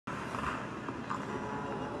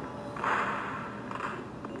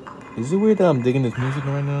Is it weird that I'm digging this music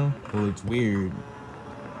right now? Well, it's weird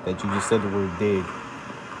that you just said the word dig.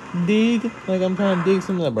 Dig? Like I'm trying to dig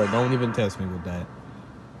something up, bro. Don't even test me with that.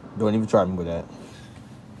 Don't even try me with that.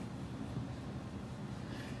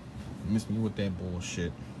 Miss me with that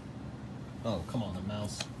bullshit. Oh, come on, the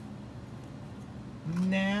mouse.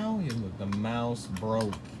 Now, you look, the mouse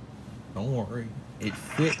broke. Don't worry. It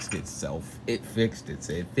fixed itself. It fixed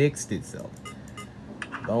itself.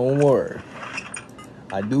 Don't worry.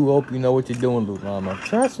 I do hope you know what you're doing, Llama.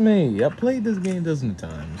 Trust me, I've played this game dozens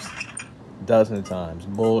of times.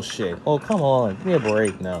 Bullshit. Oh, come on. Give me a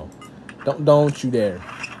break now. Don't you dare.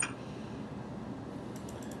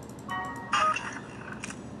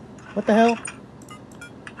 What the hell?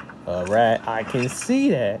 Rat, I can see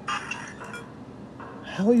that.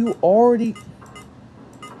 How are you already...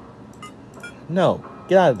 No,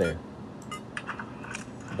 get out of there.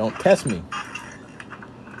 Don't test me.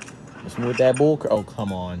 Let's move that bull. Oh,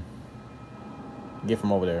 come on. Get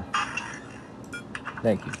from over there.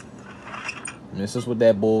 Thank you. Miss us with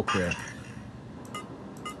that bull crap.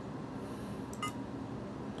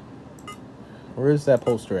 Where is that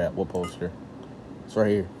poster at? What poster? It's right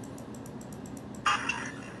here.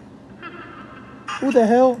 Who the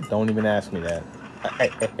hell? Don't even ask me that.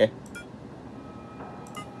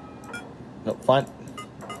 No, fine.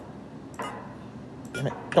 Damn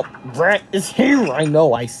it. No, Rat is here. I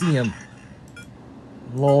know. I see him.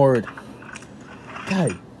 Lord.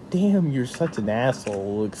 God damn, you're such an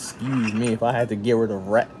asshole. Excuse me if I had to get rid of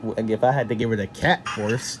Rat. If I had to get rid of Cat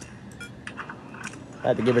first. I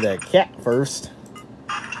had to get rid of Cat first.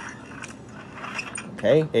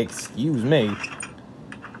 Okay, excuse me.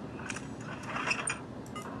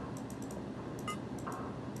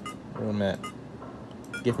 Where am I at?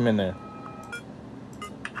 Get him in there.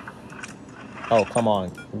 Oh, come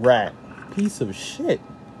on. Rat. Piece of shit.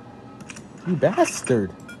 You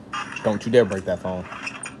bastard. Don't you dare break that phone.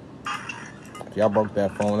 If y'all broke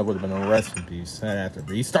that phone, it would have been a rest in peace. I'd have to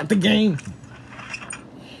restart the game.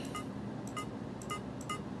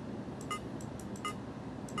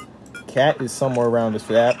 Cat is somewhere around this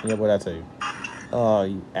app. Yeah, what'd I tell you? Oh,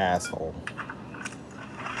 you asshole.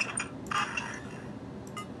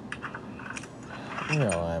 You know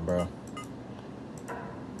that, bro.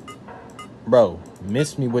 Bro,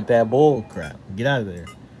 miss me with that bull crap. Get out of there.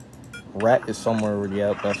 Rat is somewhere already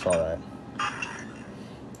up. I saw that.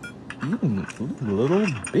 You little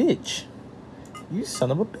bitch. You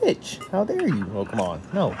son of a bitch. How dare you? Oh, come on.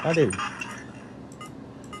 No, how dare you?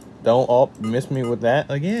 Don't miss me with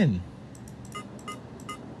that again.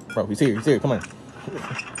 Bro, he's here. He's here. Come on.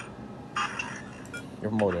 You're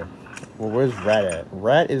from over there. Well, where's Rat at?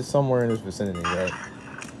 Rat is somewhere in this vicinity, right?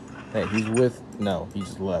 Hey, he's with... No, he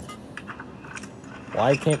just left.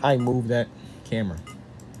 Why can't I move that camera?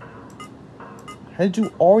 How did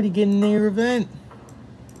you already get in your event?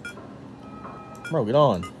 Bro, get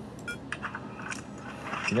on.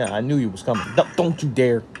 Yeah, I knew you was coming. Don't you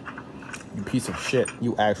dare. You piece of shit.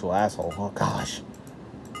 You actual asshole. Oh, gosh.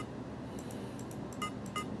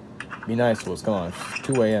 Be nice to us. Come on. It's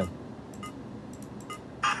 2 a.m.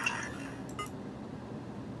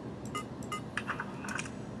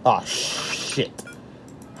 Oh, shit.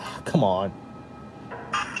 Come on.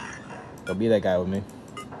 Don't be that guy with me.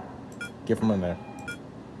 Get from in there.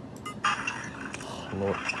 Oh,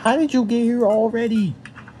 Lord. How did you get here already?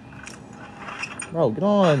 Bro, get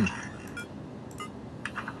on.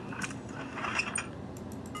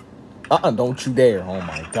 Don't you dare. Oh,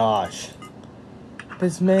 my gosh.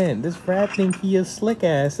 This rat think he is slick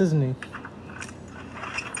ass, isn't he?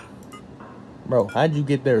 Bro, how'd you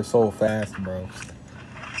get there so fast, bro?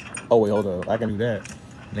 Oh, wait, hold up. I can do that.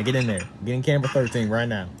 Now get in there. Get in camera 13 right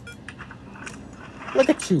now. Look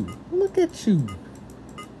at you. Look at you.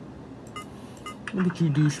 Look at you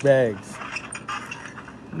douchebags.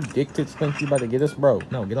 You dick tits think you about to get us, bro.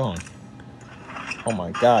 No, get on. Oh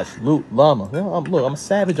my gosh. Llama. Look, I'm a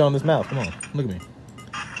savage on this mouse. Come on. Look at me.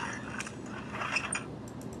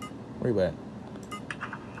 Where you at?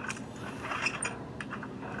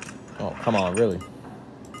 Oh, come on, really?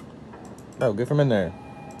 Bro, get from in there.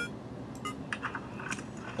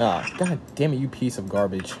 Ah, god damn it, you piece of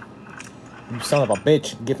garbage. You son of a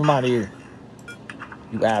bitch. Get from out of here.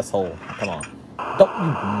 You asshole. Come on. Don't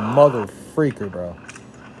you mother freaker, bro.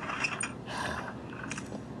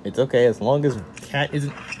 It's okay as long as Cat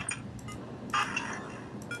isn't...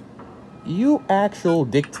 You actual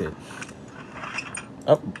dick tit.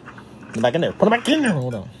 Oh. Put him back in there. Put him back in there.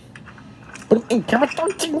 Hold on. Put him in camera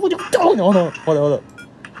 13. What are you doing? Hold on. Hold up.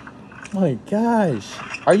 My gosh.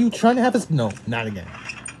 Are you trying to have us? No, not again.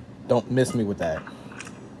 Don't miss me with that.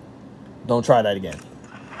 Don't try that again.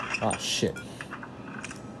 Oh, shit.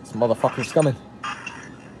 This motherfucker's coming.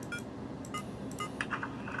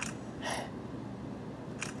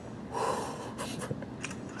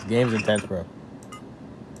 This game's intense, bro.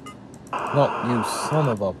 No, you son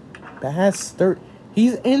of a bastard.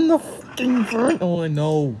 He's in the fucking front. Oh,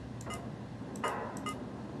 no.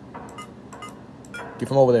 Get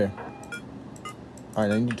from over there.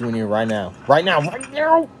 Alright, I need you in here right now. Right now. Right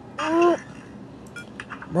now.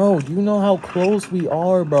 Bro, do you know how close we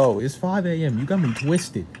are, bro? It's 5 a.m. You got me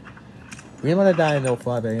twisted. We ain't about to die at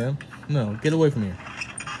 5 a.m. No, get away from here.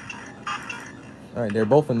 Alright, they're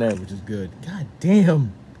both in there, which is good. God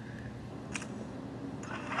damn.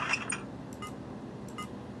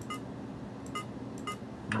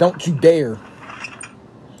 Don't you dare.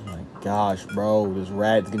 Oh my gosh, bro. This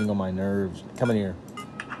rat's getting on my nerves. Come in here.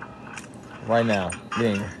 Right now. Get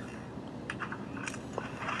in here.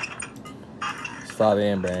 It's 5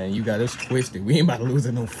 a.m., man. You got us twisted. We ain't about to lose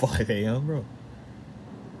at 5 a.m., bro.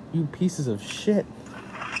 You pieces of shit.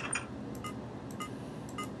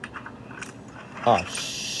 Oh,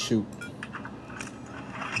 shoot.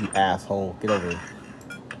 You asshole. Get over here.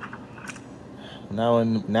 Now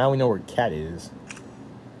we know where Cat is.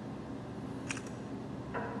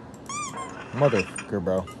 Motherfucker,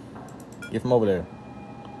 bro. Get from over there.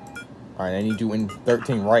 Alright, I need you in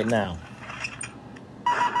 13 right now.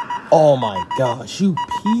 Oh my gosh, you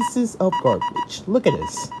pieces of garbage. Look at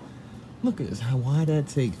this. Look at this. Why'd that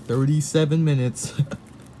take 37 minutes?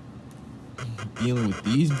 Dealing with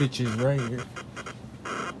these bitches right here.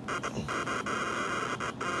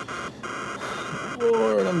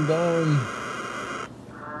 Lord, I'm done.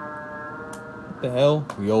 What the hell?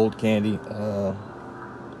 The old candy.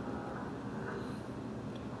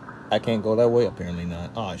 I can't go that way? Apparently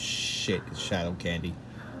not. Oh, shit. It's shadow candy.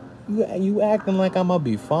 You acting like I'm gonna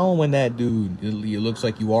be following that dude. It looks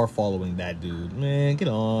like you are following that dude. Man, get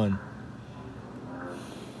on.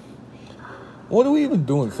 What are we even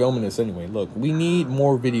doing filming this anyway? Look, we need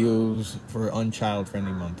more videos for Unchild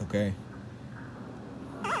Friendly Month, okay?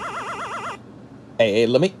 Hey,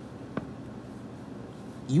 let me...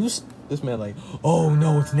 This man like, oh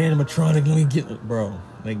no, it's an animatronic. Let me get... Bro,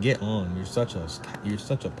 like, get on. You're such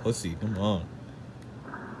a pussy. Come on.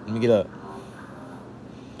 Let me get up.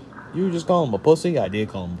 You just call him a pussy? I did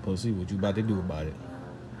call him a pussy. What you about to do about it?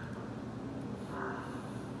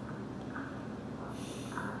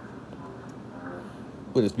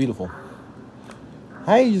 But it's beautiful.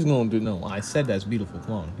 How you just gonna do? No, I said that's beautiful.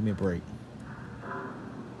 Come on, give me a break.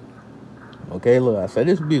 Okay, look, I said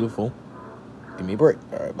it's beautiful. Give me a break.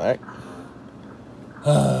 All right, back.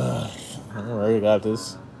 All right, got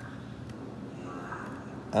this.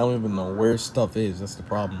 I don't even know where stuff is. That's the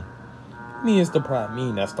problem. That's the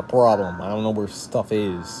problem. I don't know where stuff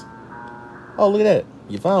is. Oh, look at that.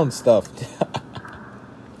 You found stuff.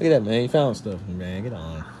 Look at that, man. You found stuff. Man, get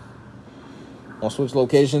on. I'll switch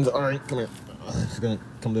locations. All right, come here. It's gonna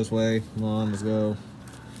come this way. Come on, let's go.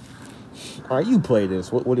 All right, you play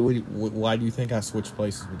this. Why do you think I switched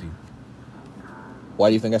places with you? Why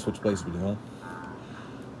do you think I switched places with you, huh?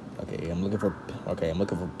 Okay, I'm looking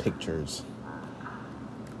for pictures.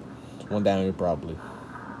 There's one down here probably.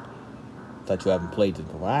 Thought you haven't played it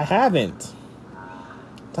before. I haven't.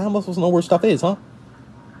 How am I supposed to know where stuff is, huh?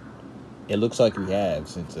 It looks like we have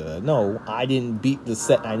since no, I didn't beat the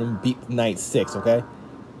set. I didn't beat night 6, okay?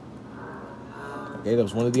 Okay, that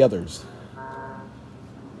was one of the others.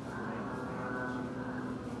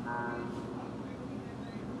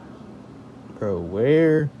 Bro,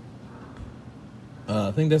 where?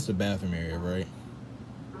 I think that's the bathroom area, right?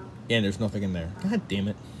 Yeah, and there's nothing in there. God damn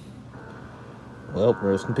it. Well,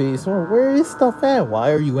 rest in peace. Where is stuff at?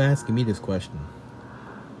 Why are you asking me this question?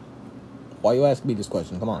 Why are you asking me this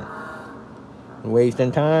question? Come on.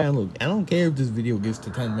 Wasting time. Look, I don't care if this video gets to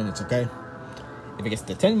 10 minutes, okay? If it gets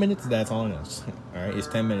to 10 minutes, that's on us. Alright, it's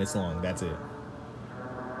 10 minutes long. That's it.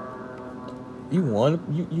 You want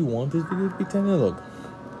this video to be 10 minutes? Look.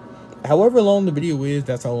 However long the video is,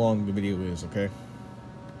 that's how long the video is, okay?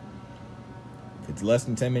 If it's less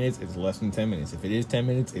than 10 minutes, it's less than 10 minutes. If it is 10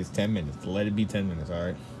 minutes, it's 10 minutes. Let it be 10 minutes,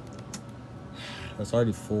 alright? That's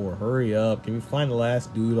already 4. Hurry up. Can we find the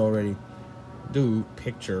last dude already? Dude,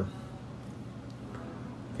 picture.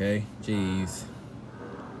 Okay, jeez.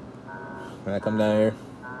 When I come down here.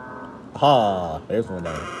 Ah, there's one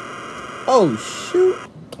down here. Oh, shoot.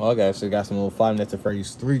 Oh, I actually got some little 5 Nights at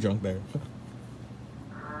Freddy's 3 junk there.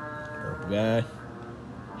 Purple guy.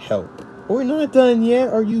 Help. We're not done yet.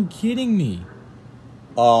 Are you kidding me?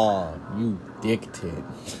 Oh, you dickhead.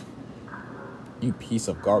 You piece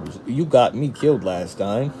of garbage. You got me killed last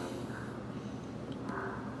time.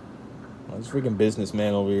 Oh, this freaking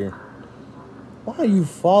businessman over here. Why are you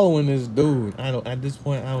following this dude? I don't. At this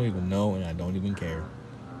point, I don't even know, and I don't even care.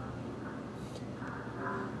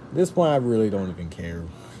 At this point, I really don't even care.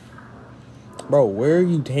 Bro, where are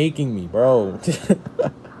you taking me, bro?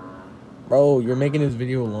 Bro, you're making this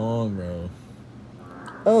video long, bro.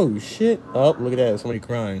 Oh, shit. Oh, look at that. Somebody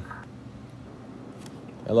crying.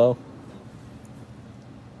 Hello?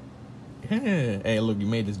 Yeah. Hey, look, you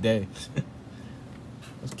made his day.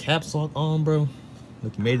 Those caps lock on, bro.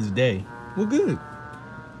 Look, you made his day. Well, good.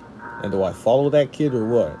 And do I follow that kid or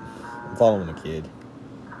what? I'm following the kid.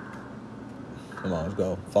 Come on, let's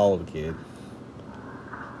go. Follow the kid.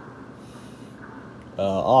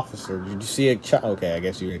 Officer, did you see a child? Okay, I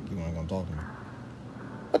guess you want to come talk to me.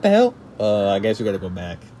 What the hell? I guess we gotta go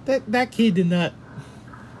back. That kid did not.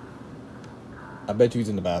 I bet you he's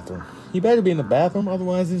in the bathroom. He better be in the bathroom,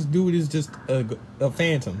 otherwise this dude is just a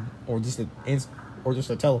phantom or just a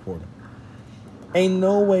teleporter. Ain't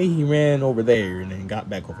no way he ran over there and then got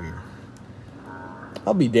back over here.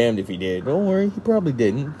 I'll be damned if he did. Don't worry, he probably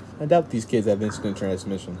didn't. I doubt these kids have instant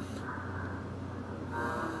transmission.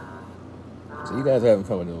 So you guys are having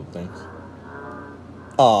fun with little things.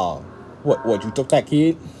 What, you took that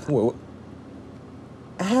kid? What?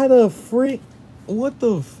 How the freak? What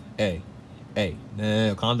the Hey,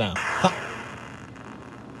 no, calm down. Ha.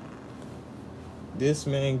 This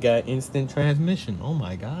man got instant transmission. Oh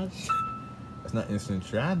my gosh. It's not instant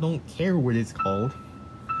transmission. I don't care what it's called.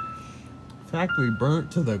 Factory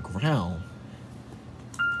burnt to the ground.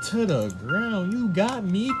 To the ground. You got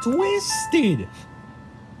me twisted.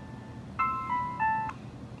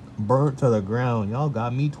 Burnt to the ground. Y'all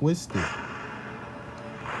got me twisted.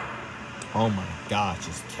 Oh my gosh,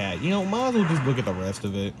 this cat. You know, might as well just look at the rest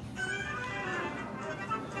of it.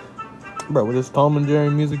 Bro, with this Tom and Jerry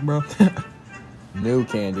music, bro. New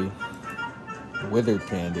candy. Withered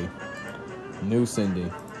candy. New Cindy.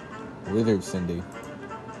 Withered Cindy.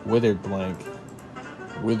 Withered blank.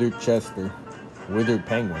 Withered Chester. Withered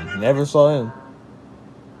Penguin. Never saw him.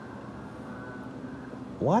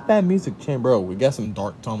 Why that music change, bro? We got some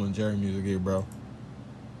dark Tom and Jerry music here, bro.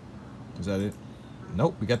 Is that it?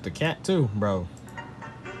 Nope, we got the cat too, bro.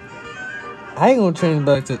 I ain't gonna change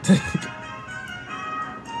back to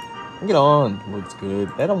get on. Looks good.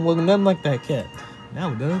 That don't look nothing like that cat.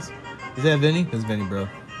 Now it does. Is that Vinny? That's Vinny, bro.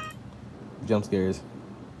 Jump scares.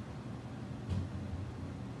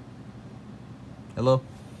 Hello?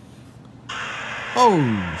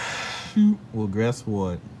 Oh, shoot. Well, guess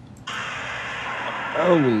what?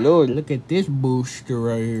 Oh, Lord, look at this booster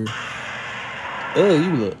right here. Oh,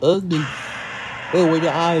 you look ugly. Oh, where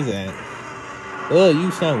your eyes at? Oh,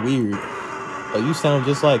 you sound weird. Oh, you sound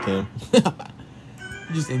just like him. You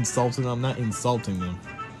just insulting him. I'm not insulting him.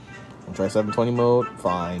 I'll try 720 mode.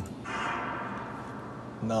 Fine.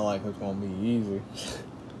 Not like it's gonna be easy.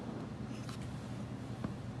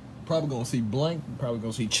 Probably gonna see Blank. Probably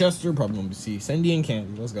gonna see Chester. Probably gonna see Cindy and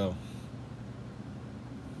Candy. Let's go.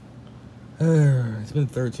 It's been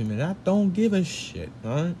 13 minutes. I don't give a shit.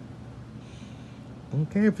 Alright? I don't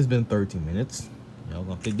care if it's been 13 minutes. Y'all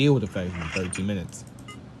gonna have to deal with the fact it's been 13 minutes.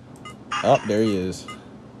 Oh, there he is.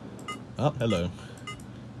 Oh, hello.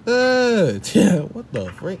 What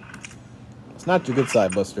the frick? It's not your good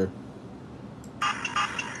side, Buster.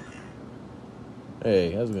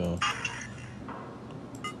 Hey, how's it going?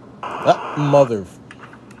 Ah, mother.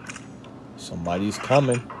 Somebody's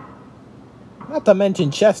coming. Not to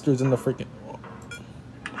mention Chester's in the freaking.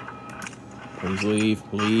 Please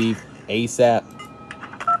leave. Leave. ASAP.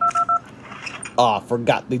 Oh, I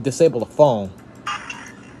forgot. They disabled the phone.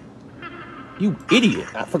 You idiot.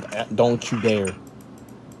 I forgot. Don't you dare.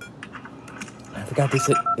 I forgot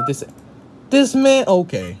this man.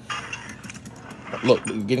 Okay. Look,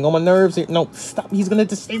 you're getting on my nerves here. No, stop. He's going to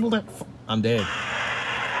disable that phone. I'm dead.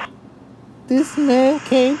 This man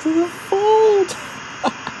came to the phone.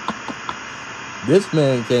 This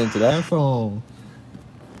man came to that phone.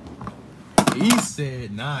 He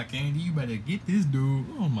said, nah, Candy, you better get this dude.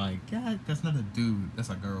 Oh my God, that's not a dude. That's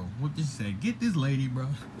a girl. What did she say? Get this lady, bro.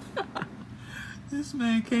 This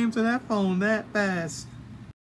man came to that phone that fast.